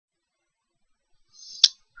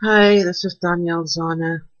Hi, this is Danielle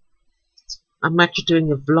Zana. I'm actually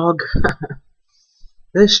doing a vlog.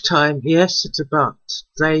 This time, yes, it's about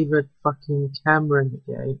David fucking Cameron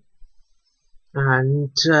again.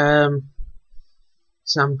 And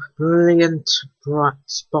some brilliant, bright,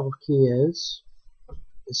 sparky ears.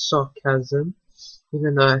 Sarcasm,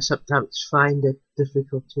 even though I sometimes find it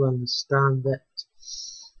difficult to understand that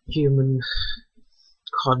human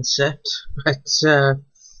concept. But I'm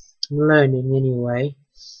learning anyway.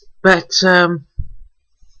 But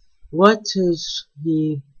what is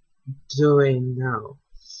he doing now?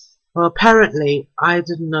 Well, apparently, I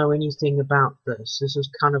didn't know anything about this. This was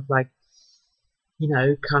kind of like,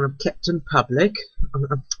 kind of kept in public,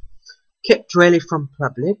 kept really from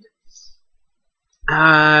public.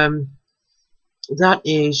 Um, that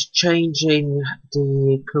is changing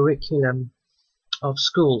the curriculum of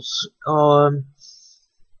schools.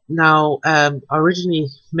 Now, I originally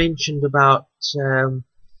mentioned about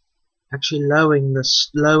actually lowering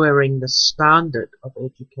the standard of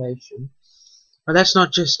education, but that's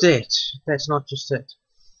not just it. That's not just it.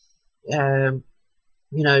 Um,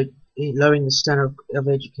 you know, lowering the standard of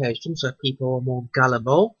education so people are more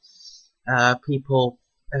gullible. People,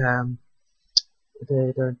 they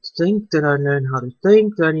don't think, they don't learn how to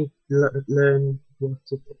think, they only learn what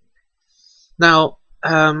to think. Now,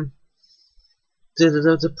 the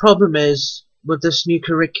problem is with this new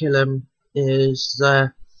curriculum is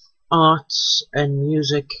the arts and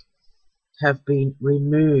music have been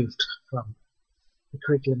removed from the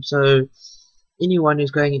curriculum. So anyone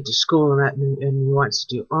who's going into school and who wants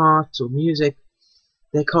to do art or music,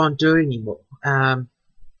 they can't do it anymore.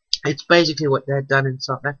 It's basically what they'd done in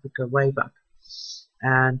South Africa way back,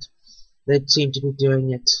 and they seem to be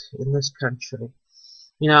doing it in this country.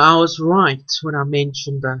 I was right when I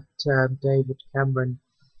mentioned that David Cameron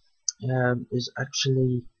is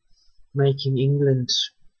actually making England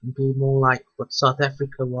be more like what South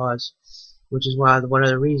Africa was, which is why one of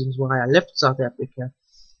the reasons why I left South Africa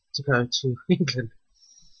to go to England.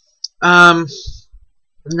 Now,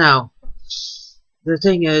 the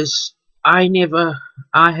thing is, I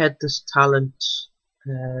had this talent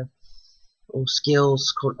or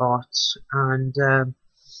skills called art, and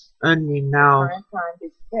only now,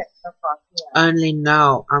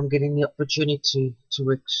 I'm getting the opportunity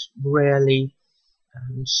to really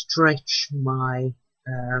stretch my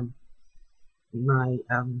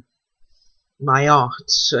my art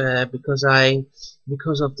because of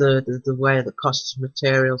the way the costs of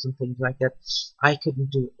materials and things like that. I couldn't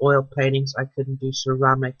do oil paintings, I couldn't do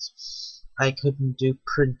ceramics, I couldn't do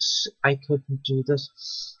prints, I couldn't do this.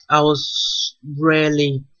 I was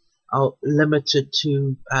really limited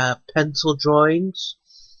to pencil drawings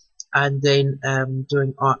and then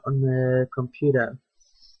doing art on the computer,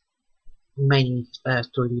 mainly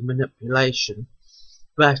 3D manipulation.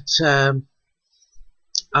 But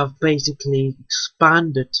I've basically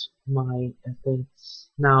expanded my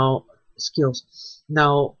skills.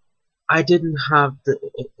 Now, I didn't have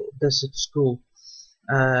this at school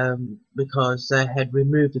because they had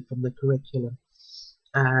removed it from the curriculum,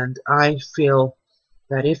 and I feel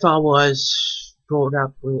that if I was brought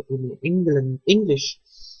up in the English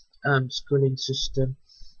schooling system,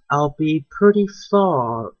 I'll be pretty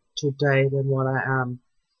far today than what I am.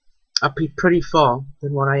 I'll be pretty far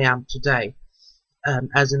than what I am today.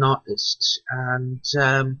 As an artist, and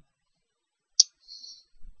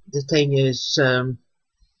the thing is, and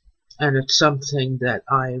it's something that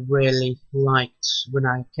I really liked when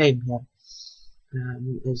I came here,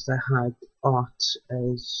 is they had art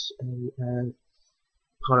as a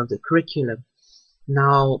part of the curriculum.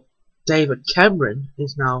 Now, David Cameron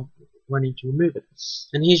is now wanting to remove it,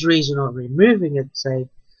 and his reason of removing it, say,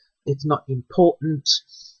 it's not important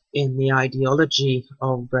in the ideology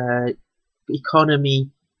of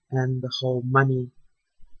economy and the whole money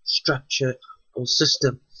structure or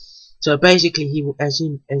system. So basically, as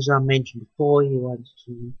I mentioned before, he wants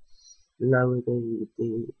to lower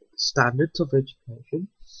the standards of education,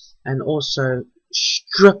 and also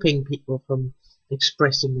stripping people from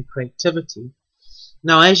expressing their creativity.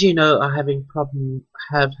 Now, as you know, I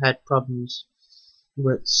have had problems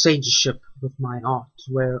with censorship with my art,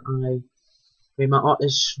 where my art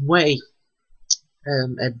is way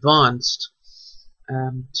advanced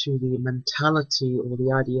to the mentality or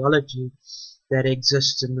the ideology that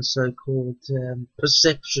exists in the so-called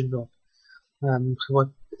perception of what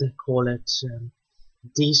they call it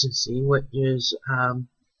decency, which is an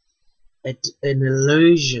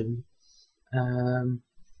illusion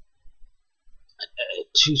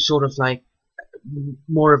to sort of like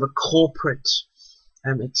more of a corporate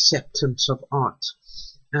acceptance of art.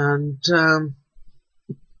 And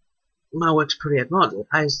my work's pretty advanced.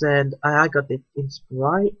 I got the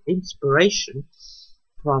inspiration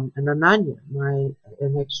from an Ananya,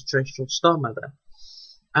 an extraterrestrial star mother,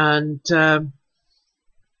 and I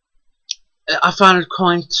found it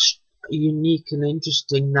quite unique and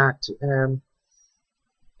interesting that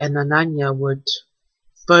an Ananya would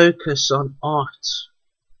focus on art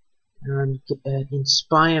and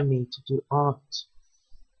inspire me to do art,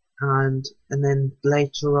 and then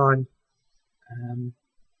later on, um,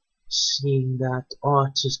 seeing that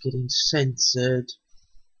art is getting censored,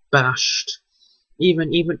 bashed.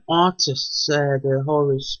 Even artists, the whole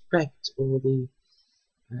respect or the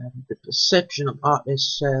perception of art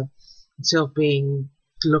is itself being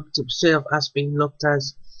looked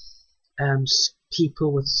as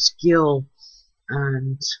people with skill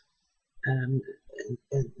and um,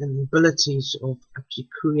 and abilities of actually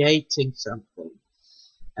creating something.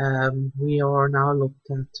 We are now looked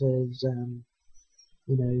at as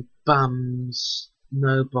bums,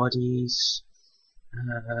 nobodies,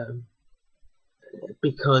 uh,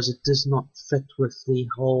 because it does not fit with the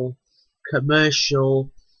whole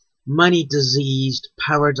commercial, money diseased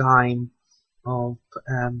paradigm of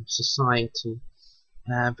society.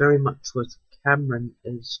 Very much what Cameron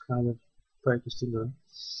is kind of focusing on.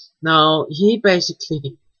 Now, he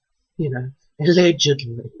basically,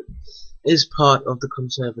 allegedly is part of the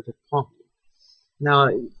Conservative Party. Now,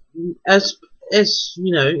 as as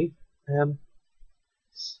um,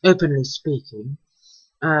 openly speaking,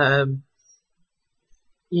 um,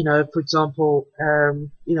 for example,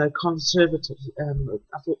 conservatives,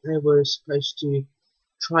 I thought they were supposed to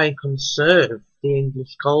try and conserve the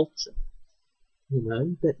English culture.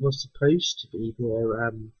 That was supposed to be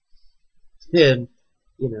their thing.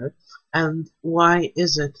 And why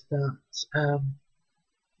is it that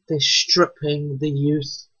they're stripping the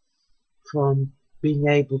youth from being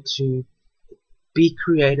able to be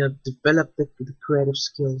creative, develop the creative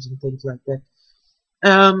skills and things like that?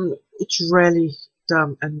 It's really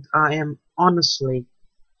dumb, and I am honestly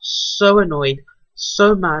so annoyed,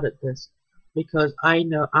 so mad at this, because I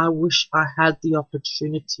wish I had the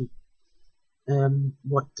opportunity,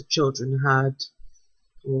 what the children had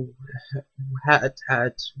or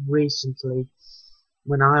had recently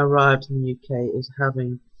when I arrived in the UK, is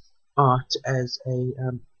having art as a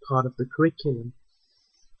part of the curriculum.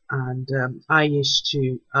 And I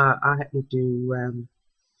had to do,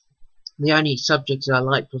 the only subjects I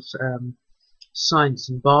liked was science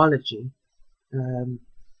and biology, um,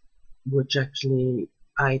 which actually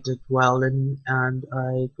I did well in, and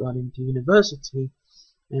I got into university,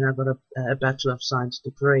 and I got a Bachelor of Science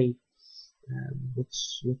degree, with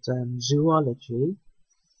zoology.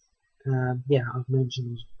 Yeah, I've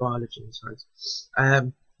mentioned biology and science.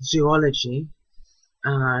 Zoology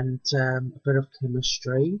and a bit of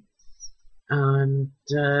chemistry and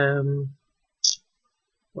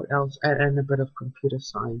what else? And a bit of computer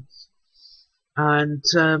science. And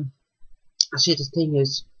I see the thing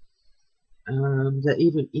is that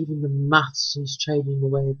even the maths is changing the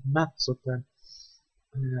way the maths are done.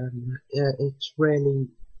 It's really,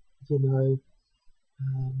 you know,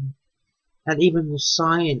 um, and even the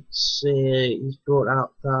science is brought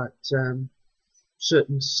out that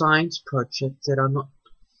certain science projects that are not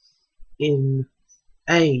in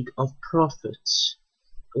aid of profits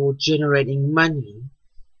or generating money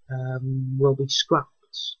will be scrapped.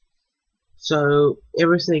 So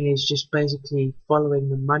everything is just basically following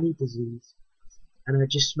the money disease, and it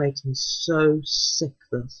just makes me so sick.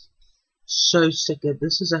 So sick.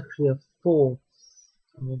 This is actually a fall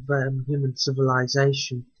of human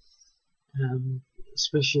civilization,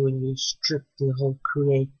 especially when you strip the whole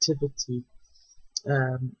creativity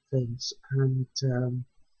things and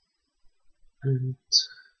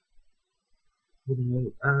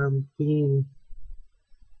being,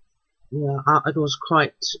 yeah, it was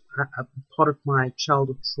quite a part of my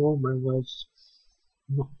childhood trauma was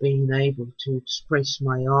not being able to express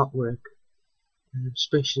my artwork,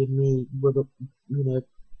 especially me with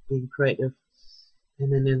being creative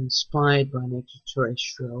and then inspired by an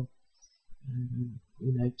extraterrestrial,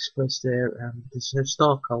 express this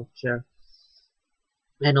star culture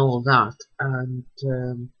and all that, and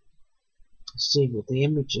seeing with the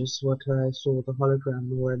images what I saw the hologram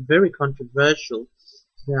were very controversial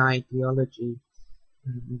to the ideology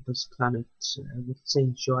of this planet, with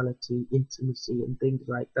sensuality, intimacy, and things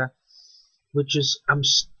like that, which is I'm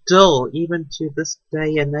still, even to this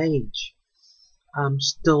day and age, I'm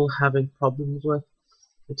still having problems with.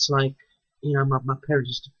 It's like, my parents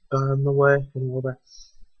used to burn the work and all that,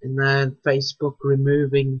 and then Facebook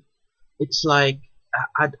removing. It's like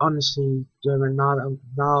I'd honestly don't know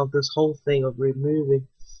now this whole thing of removing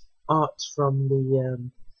art from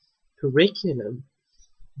the curriculum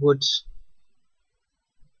would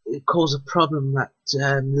cause a problem that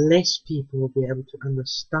less people will be able to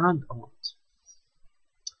understand art.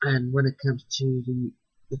 And when it comes to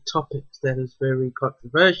the topic that is very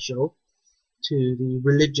controversial, to the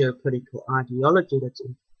religio-political ideology that's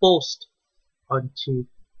enforced onto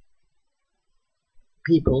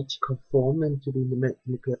people to conform and to be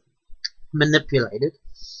manipulated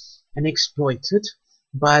and exploited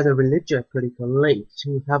by the religio-political elite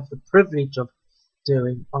who have the privilege of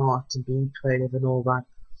doing art and being creative and all that.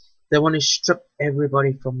 They want to strip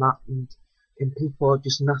everybody from that, and people are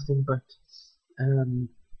just nothing but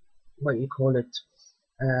what you call it,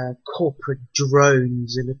 corporate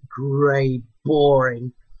drones in a grey,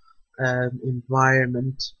 boring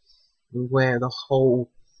environment where the whole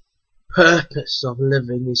purpose of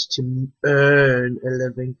living is to earn a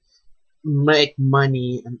living, make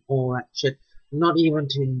money and all that shit, not even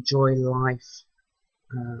to enjoy life,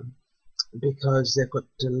 because they've got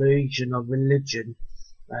delusion of religion,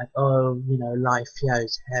 like, oh, you know, life here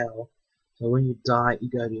is hell, so when you die you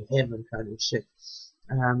go to heaven kind of shit.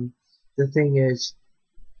 The thing is,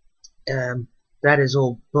 that is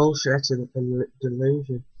all bullshit. That's a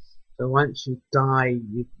delusion. So once you die,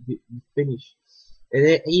 you finish.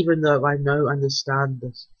 Even though I understand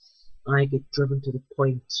this, I get driven to the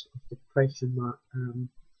point of depression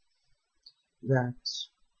that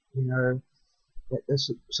you know that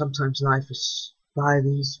this, sometimes life is by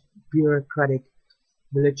these bureaucratic,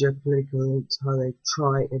 religious, political elites, how they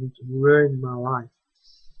try and ruin my life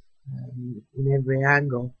in every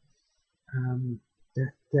angle.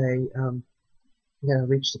 That they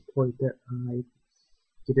reach the point that I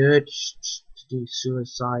get urged to do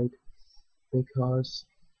suicide, because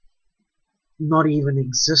not even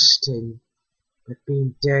existing, but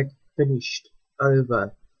being dead, finished,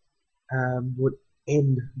 over, would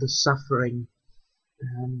end the suffering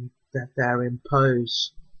that they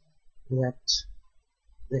impose. That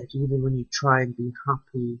even when you try and be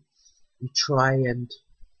happy, you try and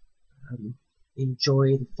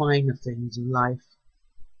enjoy the finer things in life,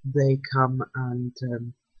 they come and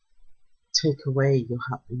take away your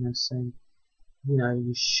happiness, and you know,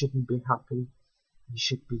 you shouldn't be happy, you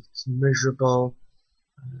should be miserable,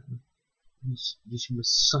 you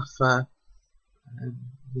must suffer,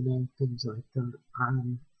 you know, things like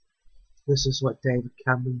that. This is what David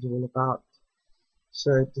Cameron's all about.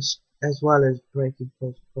 So this, as well as breaking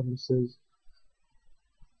false promises,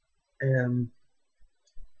 and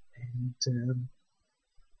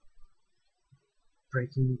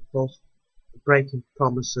breaking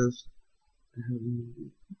promises,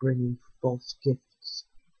 bringing false gifts,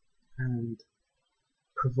 and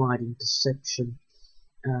providing deception.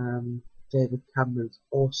 David Cameron's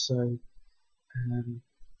also, you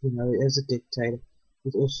know, as a dictator,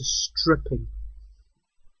 he's also stripping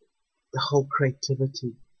the whole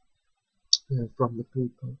creativity from the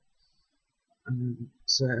people. And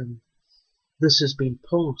this has been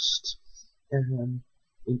passed in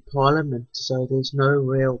Parliament, so there's no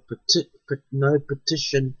real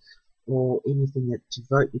petition or anything to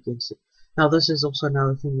vote against it. Now, this is also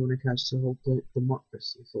another thing when it comes to the whole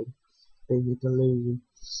democracy thing, being a delusion.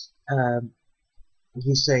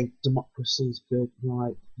 You say democracy is good,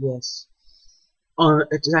 right? Yes.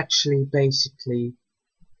 It's actually basically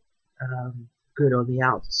good on the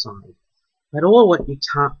outside. But all what you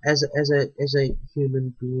as a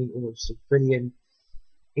human being or a civilian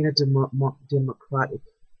in a democratic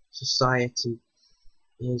society,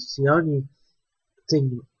 is the only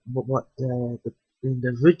thing what the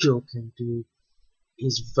individual can do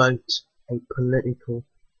is vote a political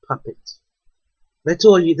puppet. That's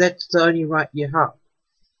all you. That's the only right you have.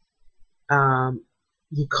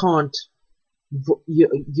 You can't.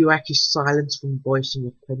 You actually silenced from voicing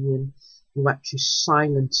opinion. You actually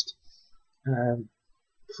silenced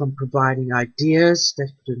from providing ideas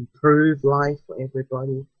that could improve life for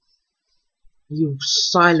everybody. You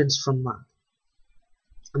silenced from that,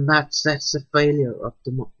 and that's the failure of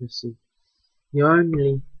democracy. You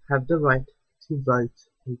only have the right to vote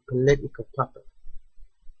a political puppet.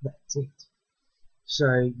 That's it. So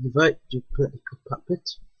you vote your political puppet,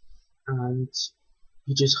 and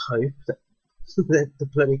you just hope that that the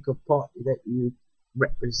political party that you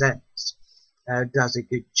represent does a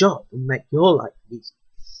good job and make your life easy.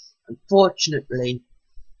 Unfortunately,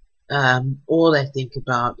 all they think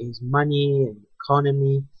about is money and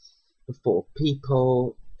economy before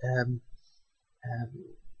people,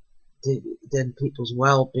 then people's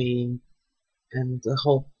well-being, and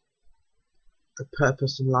the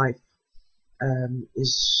purpose in life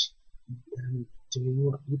is doing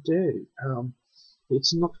what you do.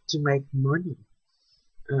 It's not to make money.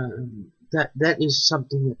 that is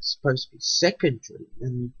something that's supposed to be secondary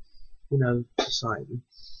in society,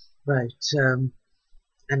 but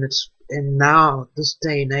and now this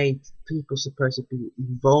day and age, people are supposed to be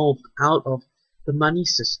involved out of the money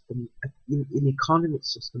system in the economy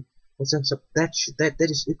system. And so that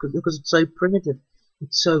is because it's so primitive,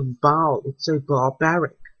 it's so vile, it's so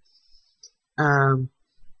barbaric, um,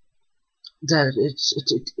 that it's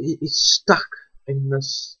stuck in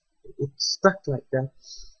this. It's stuck like that.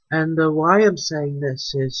 And why I'm saying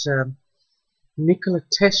this is Nikola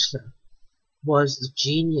Tesla was the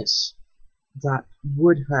genius that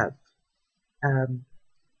would have um,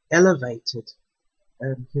 elevated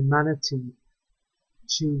humanity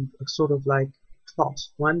to a sort of like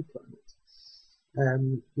class 1 planet.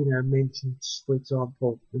 Mentioned, for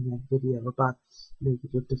example, in that video about the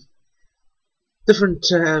different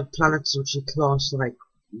planets which are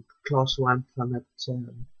class 1 planet.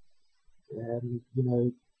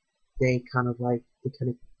 They kind of like they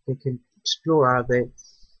can explore out the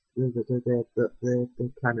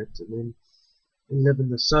planet and then live in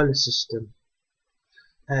the solar system.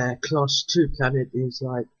 Class 2 planet is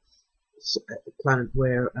like a planet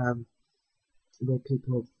where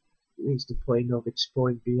people reach the point of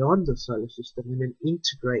exploring beyond the solar system and then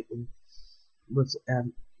integrating with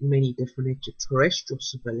many different extraterrestrial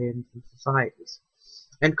civilian societies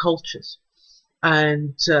and cultures.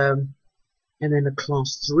 And then a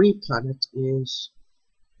class 3 planet is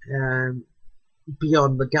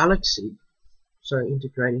beyond the galaxy, so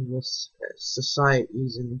integrating with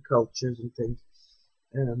societies and cultures and things,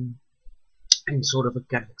 in sort of a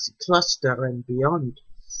galaxy cluster and beyond,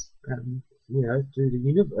 through the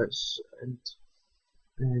universe,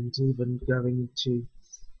 and even going into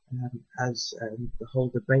as the whole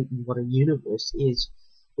debate on what a universe is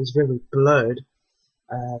very blurred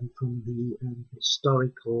from the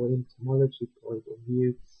historical etymology point of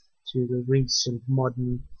view to the recent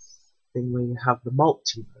modern thing where you have the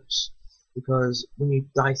multiverse. Because when you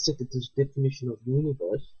dissect this definition of the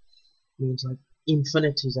universe, it means like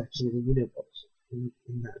infinity is actually the universe in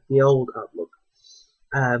the old outlook.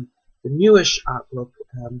 The newish outlook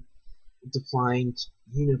defined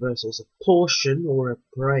universe as a portion or a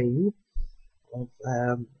brain of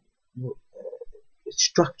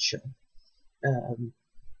structure, a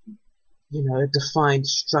defined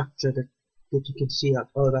structure that you can see like,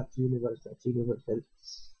 oh, that's universe,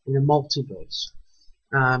 in a multiverse,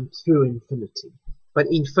 through infinity. But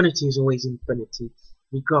infinity is always infinity,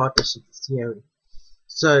 regardless of the theory.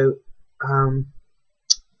 So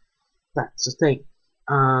that's the thing.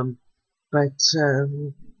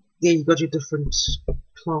 Yeah, you got your different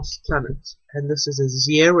class planets, and this is a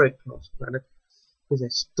 0 class planet because they're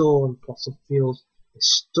still on fossil fuels. They're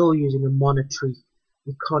still using a monetary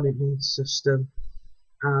economy system,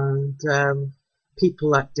 and people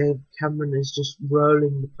like David Cameron is just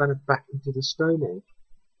rolling the planet back into the Stone Age.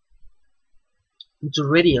 It's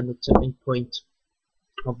already on the tipping point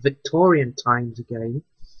of Victorian times again.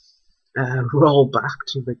 Roll back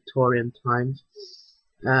to Victorian times,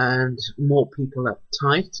 and more people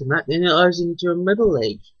uptight, and then it goes into a middle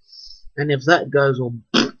age. And if that goes on,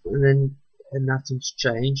 and nothing's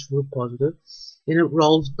changed for the positive, then it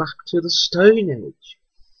rolls back to the Stone Age.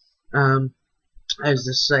 As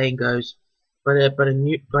the saying goes, but if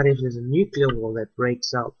there's a nuclear war that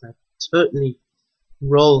breaks out, that totally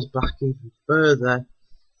rolls back even further,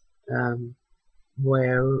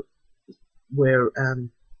 where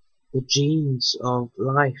the genes of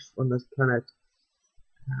life on this planet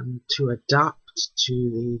to adapt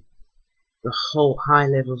to the whole high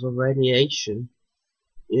levels of radiation,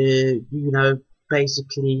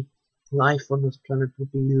 basically life on this planet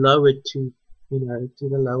would be lowered to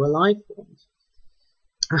the lower life forms.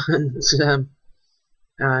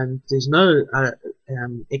 And there's no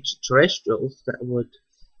extraterrestrials that would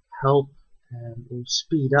help or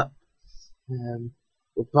speed up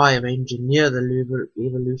or bioengineer the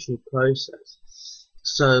evolutionary process.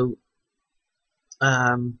 So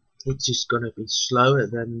it's just going to be slower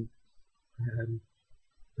than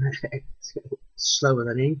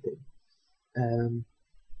anything.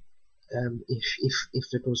 If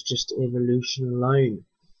it was just evolution alone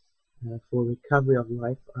for recovery of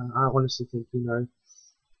life, I honestly think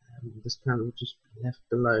this planet would just be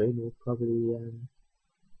left alone, or probably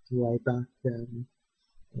way back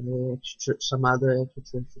some other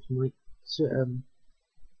extraterrestrials might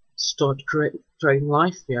start creating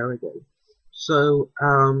life here again. So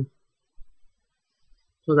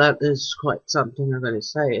so that is quite something I'm going to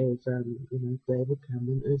say is David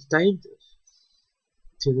Cameron is dangerous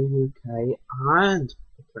to the UK and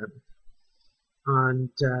the planet.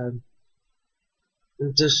 And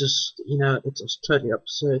this is, it was totally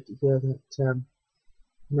absurd to hear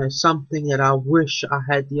that, something that I wish I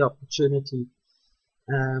had the opportunity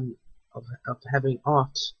of having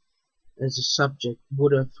art as a subject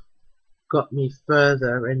would have got me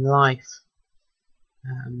further in life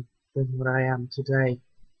than what I am today.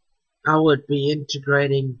 I would be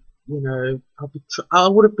integrating, I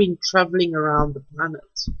would have been traveling around the planet,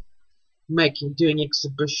 doing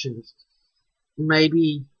exhibitions,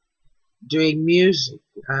 maybe doing music.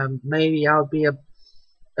 Maybe I'll be a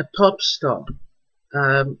pop star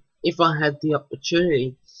if I had the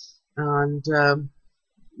opportunity. And I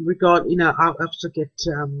also get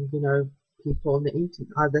people on the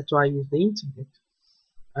internet. That's why I use the internet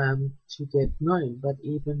to get known. But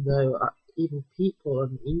even people on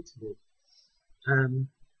the internet um,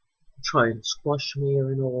 try and squash me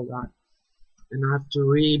and all that, and I have to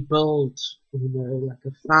rebuild, like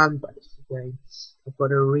a fan base again. I've got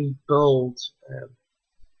to rebuild,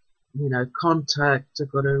 contact.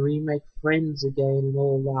 I've got to remake friends again and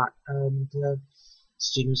all that. And as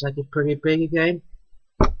soon as I get pretty big again,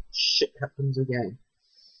 shit happens again.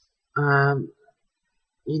 Um,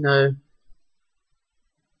 you know,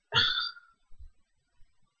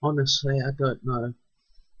 honestly, I don't know.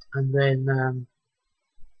 And then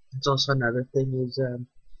there's also another thing is,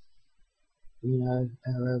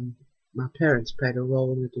 my parents played a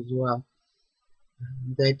role in it as well.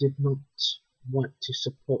 They did not want to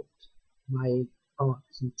support my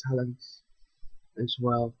arts and talents as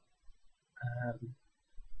well, um,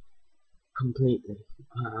 completely,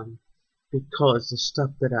 because the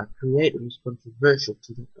stuff that I created was controversial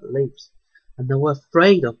to their beliefs, and they were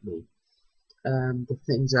afraid of me. The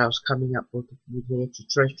things I was coming up with the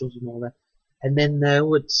extraterrestrials and all that, and then they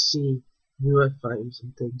would see UFOs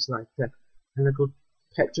and things like that, and it would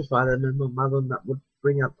petrify them, and my mother and that would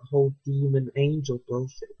bring up the whole demon angel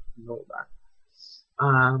bullshit and all that.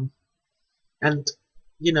 And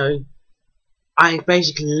I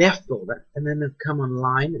basically left all that, and then I'd come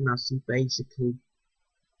online and I see basically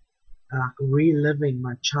like reliving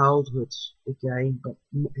my childhood again, but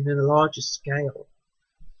in a larger scale.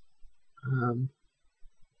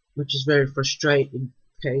 Which is very frustrating.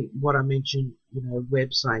 Okay, what I mentioned,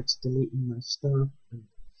 websites deleting my stuff and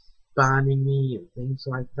banning me and things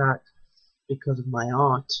like that because of my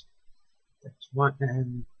art. That's one,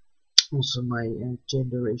 and also my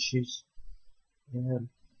gender issues.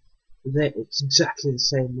 It's exactly the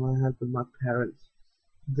same I had with my parents.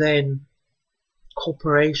 Then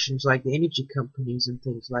corporations like the energy companies and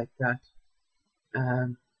things like that.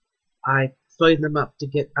 I phone them up to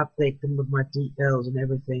update them with my details and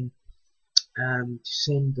everything. To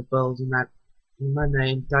send the bills and that in my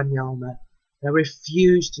name, Danielle, and that. They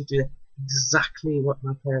refuse to do exactly what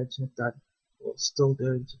my parents have done, or still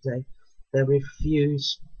doing today. They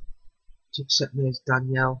refuse to accept me as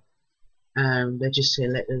Danielle, and they just say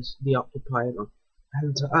let us be occupied on.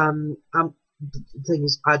 And the thing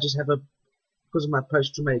is, I just have because of my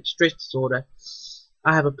post-traumatic stress disorder,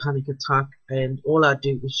 I have a panic attack, and all I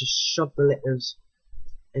do is just shove the letters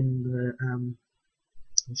in the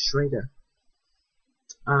shredder.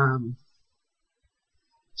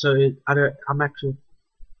 So I'm actually,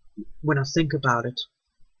 when I think about it,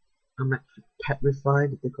 I'm actually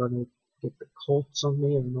petrified that they're going to get the courts on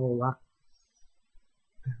me and all that.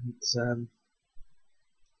 And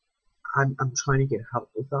I'm trying to get help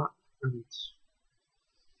with that, and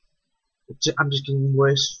I'm just getting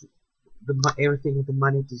worse. Everything with the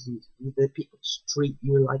money disease. The people just treat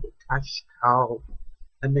you like a cash cow,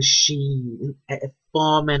 a machine, a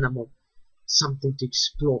farm animal, something to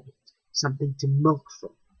exploit, something to milk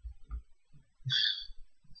from.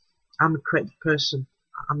 I'm a crazy person.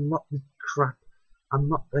 I'm not the crap. I'm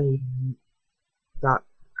not that.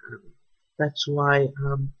 That's why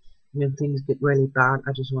when things get really bad,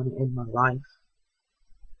 I just want to end my life,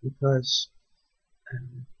 because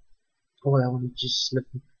all I want to just slip.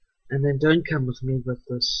 And then don't come with me with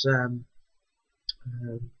this,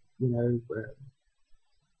 you know,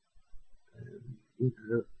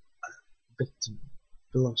 victim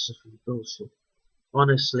philosophy bullshit.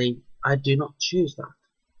 Honestly, I do not choose that.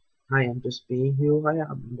 I am just being who I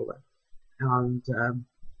am, and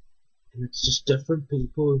it's just different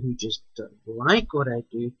people who just don't like what I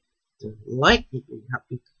do, don't like me being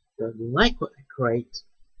happy, don't like what I create.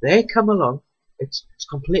 They come along. It's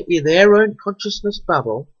completely their own consciousness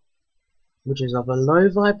bubble, which is of a low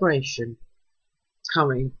vibration,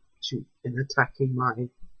 coming to and attacking my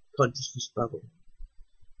consciousness bubble.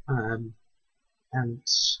 And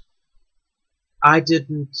I do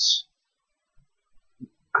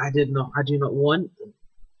not want them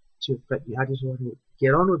to affect me. I just want to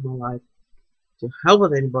get on with my life, to hell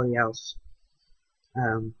with anybody else.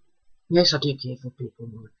 Yes, I do care for people,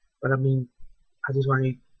 man, but I mean, I just want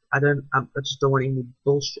to. I just don't want any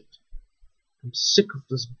bullshit. I'm sick of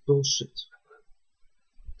this bullshit.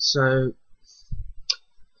 So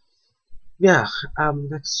yeah,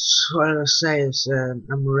 that's what I say is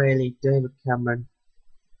I'm really David Cameron.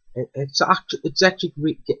 It's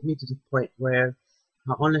actually get me to the point where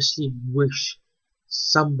I honestly wish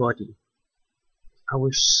somebody, I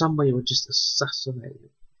wish somebody would just assassinate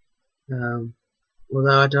him. Um,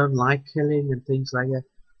 although I don't like killing and things like that,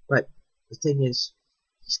 but the thing is,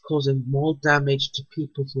 he's causing more damage to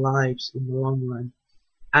people's lives in the long run,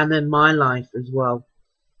 and in my life as well.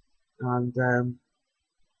 And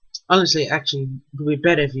honestly, actually, it would be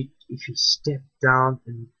better if he stepped down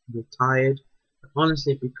and retired. But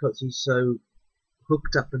honestly, because he's so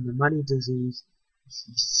hooked up in the money disease, he's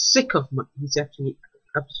sick of money. He's actually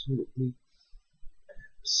absolutely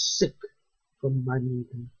sick from money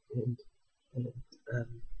and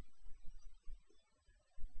um,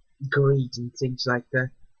 greed and things like that.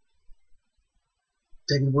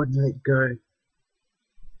 Then he wouldn't let go.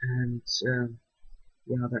 And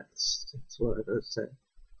yeah, that's what I would say.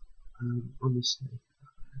 Honestly,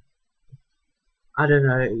 I don't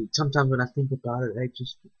know. Sometimes when I think about it, it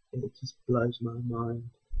just blows my mind.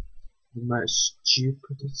 The most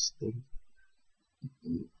stupidest thing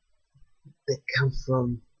that come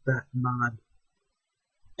from that man.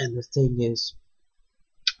 And the thing is,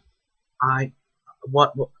 I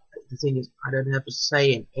what the thing is, I don't have a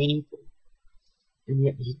say in anything, and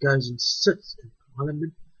yet he goes and sits in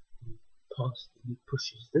Parliament, and he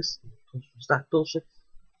pushes this, and he pushes that bullshit,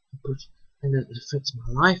 he pushes, and it affects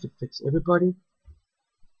my life, it affects everybody.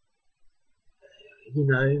 You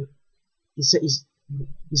know, is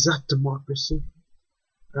that democracy?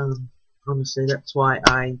 Um, honestly, that's why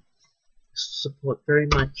I support very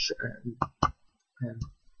much um,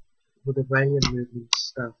 with the radio movement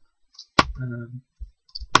stuff. Um,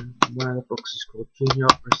 one of the books is called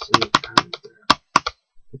Geniocracy, and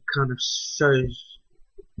it kind of shows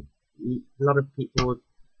a lot of people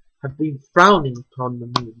have been frowning upon the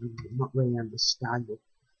movement and not really understand it.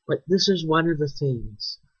 But this is one of the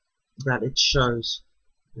things that it shows,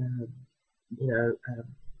 um,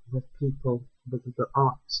 with people, with the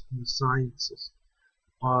arts and the sciences,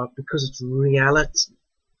 are because it's reality.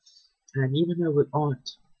 And even though with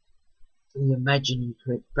art, you imagine you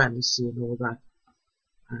create fantasy and all that,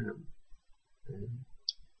 um, um,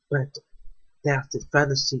 but that the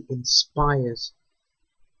fantasy inspires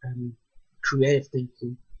creative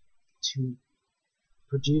thinking to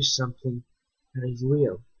produce something that is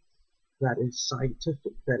real, that is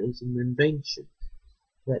scientific, that is an invention,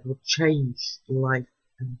 that will change life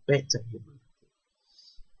and better humanity.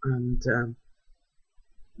 And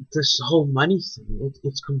this whole money thing,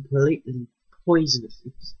 it's completely poisonous.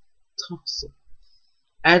 It's toxic.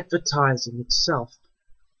 Advertising itself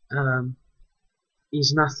um,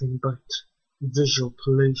 is nothing but visual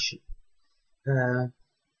pollution. Uh,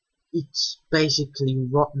 it's basically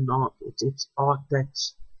rotten art. It's art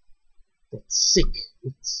that's sick.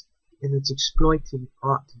 It's exploiting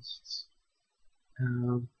artists.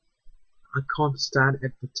 Um, I can't stand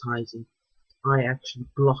advertising. I actually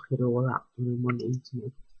block it all out when I'm on the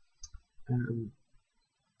internet. Um,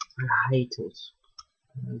 I hate it.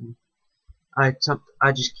 Um, I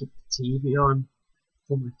just keep the TV on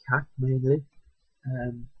for my cat mainly,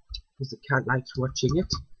 because the cat likes watching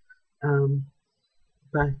it. Um,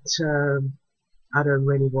 but I don't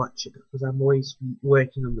really watch it because I'm always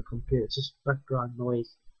working on the computer. It's just background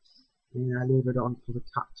noise, and I leave it on for the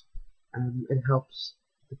cat. It helps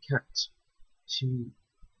the cat to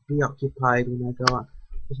be occupied when I go out.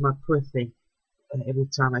 Because my poor thing, every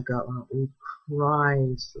time I go out, it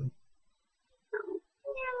cries like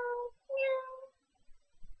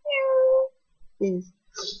this.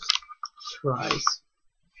 Cries.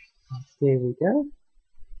 There we go.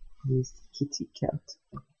 Here's the kitty cat.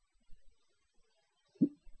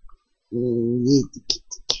 Here's the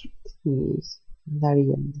kitty cat. Here's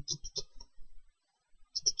Mariam, the kitty cat.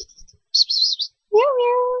 Kitty, kitty, kitty. Meow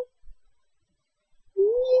meow.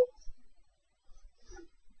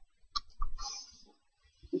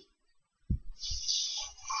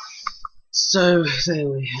 So there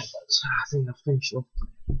we have it. I think I've finished off.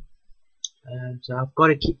 So I've got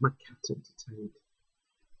to keep my cat entertained.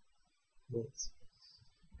 Yes.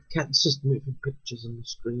 The cat's just moving pictures on the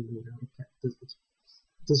screen, you know. The cat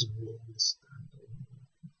doesn't really understand it.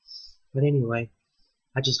 But anyway,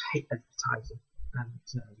 I just hate advertising. And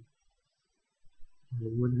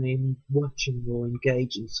when I'm watching or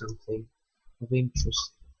engaging something of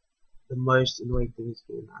interest, the most annoying thing is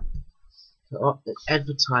being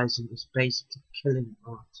advertising is basically killing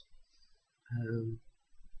art. um,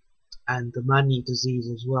 and the money disease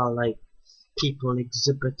as well. Like, people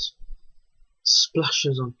exhibit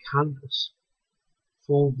splashes on canvas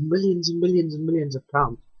for millions and millions and millions of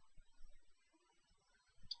pounds.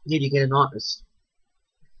 Then you get an artist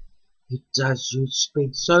who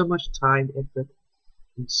spend so much time, effort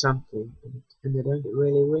in something, and they don't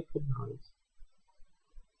really recognize.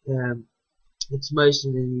 Um, it's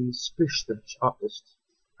mostly specialist artists.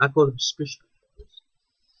 I call them specialist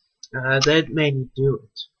artists. They mainly do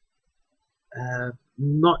it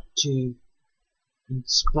not to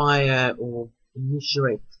inspire or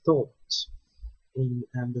initiate thoughts in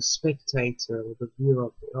the spectator or the viewer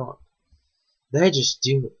of the art. They just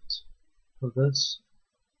do it for this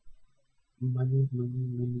money, money,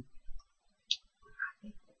 money.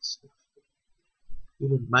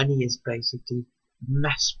 Even money is basically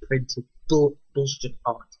mass printed bullshit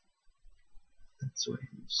art. That's what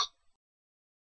it is.